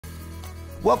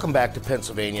Welcome back to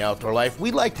Pennsylvania Outdoor Life.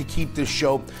 We like to keep this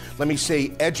show, let me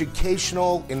say,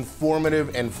 educational,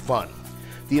 informative, and fun.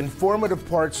 The informative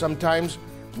part, sometimes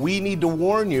we need to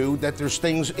warn you that there's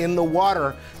things in the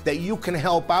water that you can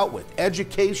help out with.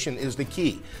 Education is the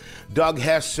key. Doug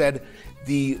Hess said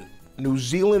the New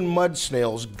Zealand mud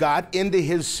snails got into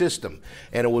his system,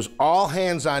 and it was all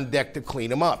hands on deck to clean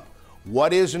them up.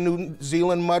 What is a New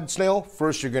Zealand mud snail?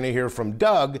 First, you're going to hear from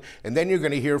Doug, and then you're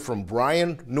going to hear from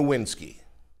Brian Nowinski.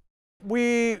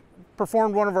 We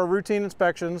performed one of our routine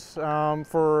inspections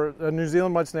for a New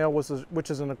Zealand mud snail, which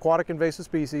is an aquatic invasive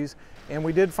species, and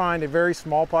we did find a very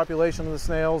small population of the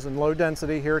snails in low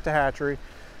density here at the hatchery.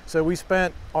 So we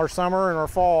spent our summer and our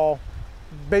fall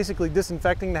basically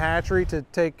disinfecting the hatchery to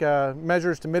take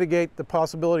measures to mitigate the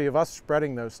possibility of us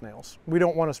spreading those snails. We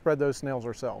don't want to spread those snails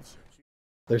ourselves.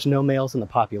 There's no males in the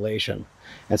population.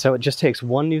 And so it just takes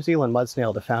one New Zealand mud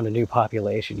snail to found a new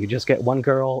population. You just get one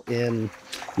girl in,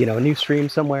 a new stream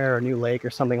somewhere or a new lake or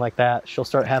something like that. She'll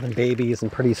start having babies,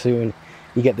 and pretty soon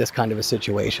you get this kind of a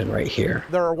situation right here.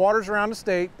 There are waters around the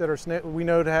state that are we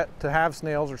know to have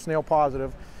snails or snail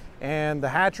positive, and the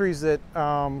hatcheries that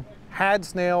had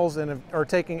snails and are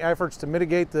taking efforts to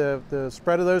mitigate the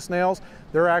spread of those snails,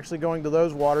 they're actually going to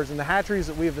those waters. And the hatcheries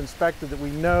that we've inspected that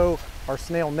we know are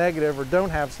snail negative or don't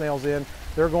have snails in,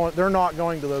 they're not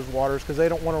going to those waters because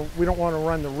we don't want to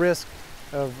run the risk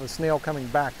of a snail coming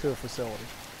back to a facility.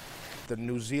 The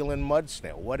New Zealand mud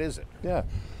snail, what is it? Yeah,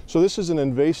 so this is an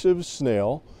invasive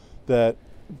snail that,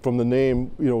 from the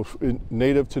name,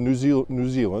 native to New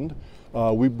Zealand.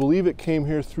 We believe it came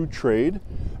here through trade,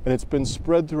 and it's been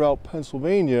spread throughout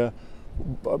Pennsylvania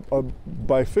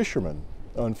by fishermen,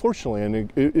 unfortunately.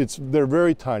 And they're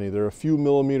very tiny. They're a few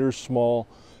millimeters small,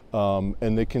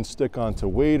 and they can stick onto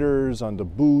waders, onto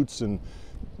boots, and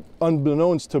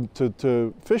unbeknownst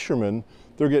to fishermen,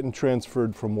 they're getting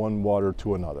transferred from one water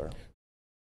to another.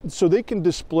 So they can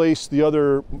displace the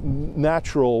other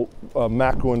natural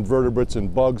macroinvertebrates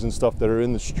and bugs and stuff that are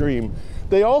in the stream.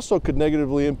 They also could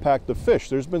negatively impact the fish.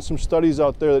 There's been some studies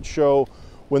out there that show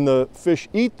when the fish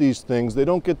eat these things, they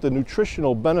don't get the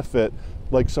nutritional benefit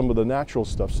like some of the natural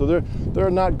stuff. So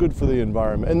they're not good for the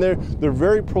environment. And they're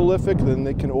very prolific, then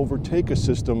they can overtake a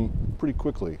system pretty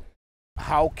quickly.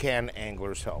 How can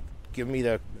anglers help? Give me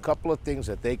the couple of things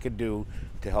that they could do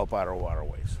to help out our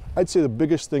waterways. I'd say the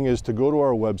biggest thing is to go to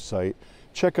our website,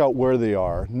 check out where they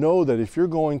are. Know that if you're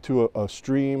going to a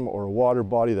stream or a water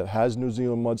body that has New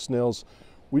Zealand mud snails,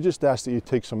 we just ask that you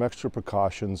take some extra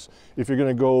precautions. If you're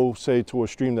going to go, say, to a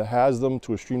stream that has them,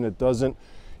 to a stream that doesn't,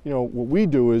 what we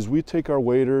do is we take our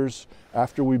waders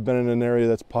after we've been in an area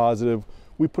that's positive,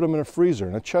 we put them in a freezer,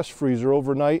 in a chest freezer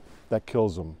overnight. That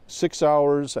kills them. 6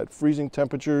 hours at freezing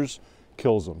temperatures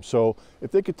kills them. So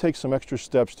if they could take some extra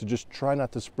steps to just try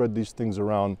not to spread these things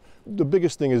around, the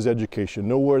biggest thing is education.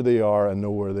 Know where they are and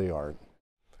know where they aren't.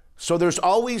 So there's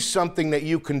always something that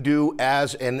you can do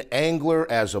as an angler,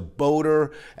 as a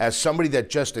boater, as somebody that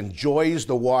just enjoys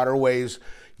the waterways.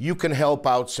 You can help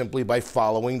out simply by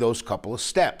following those couple of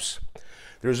steps.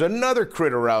 There's another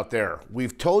critter out there.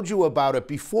 We've told you about it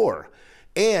before,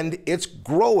 and it's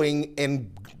growing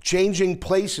and changing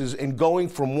places and going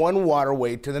from one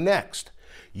waterway to the next.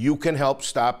 You can help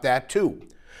stop that too.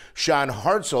 Sean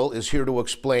Hartzell is here to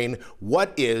explain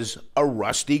what is a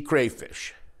rusty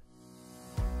crayfish.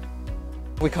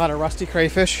 We caught a rusty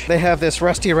crayfish. They have this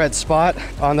rusty red spot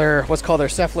on their, what's called their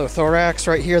cephalothorax,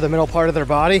 right here, the middle part of their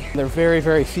body. They're very,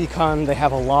 very fecund. They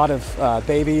have a lot of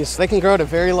babies. They can grow to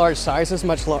very large sizes,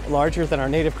 much larger than our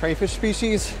native crayfish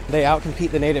species. They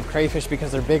outcompete the native crayfish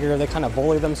because they're bigger. They kind of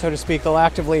bully them, so to speak. They'll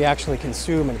actively actually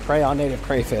consume and prey on native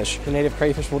crayfish. The native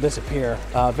crayfish will disappear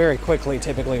very quickly,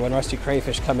 typically, when rusty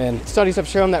crayfish come in. Studies have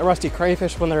shown that rusty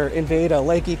crayfish, when they invade a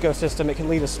lake ecosystem, it can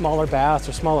lead to smaller bass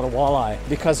or smaller walleye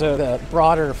because of the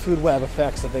broader food web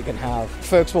effects that they can have.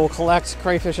 Folks will collect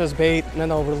crayfish as bait, and then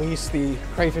they'll release the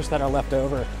crayfish that are left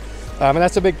over. And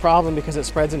that's a big problem because it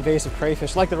spreads invasive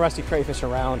crayfish like the rusty crayfish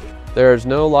around. There's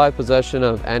no live possession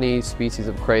of any species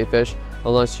of crayfish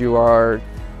unless you are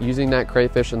using that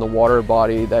crayfish in the water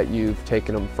body that you've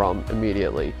taken them from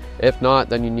immediately. If not,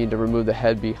 then you need to remove the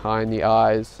head behind the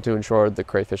eyes to ensure the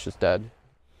crayfish is dead.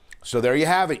 So there you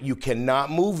have it. You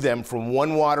cannot move them from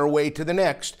one waterway to the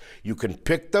next. You can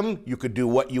pick them. You could do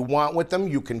what you want with them.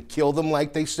 You can kill them,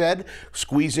 like they said,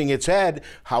 squeezing its head.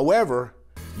 However,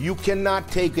 you cannot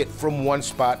take it from one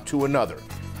spot to another.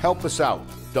 Help us out.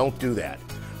 Don't do that.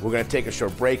 We're going to take a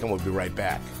short break and we'll be right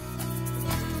back.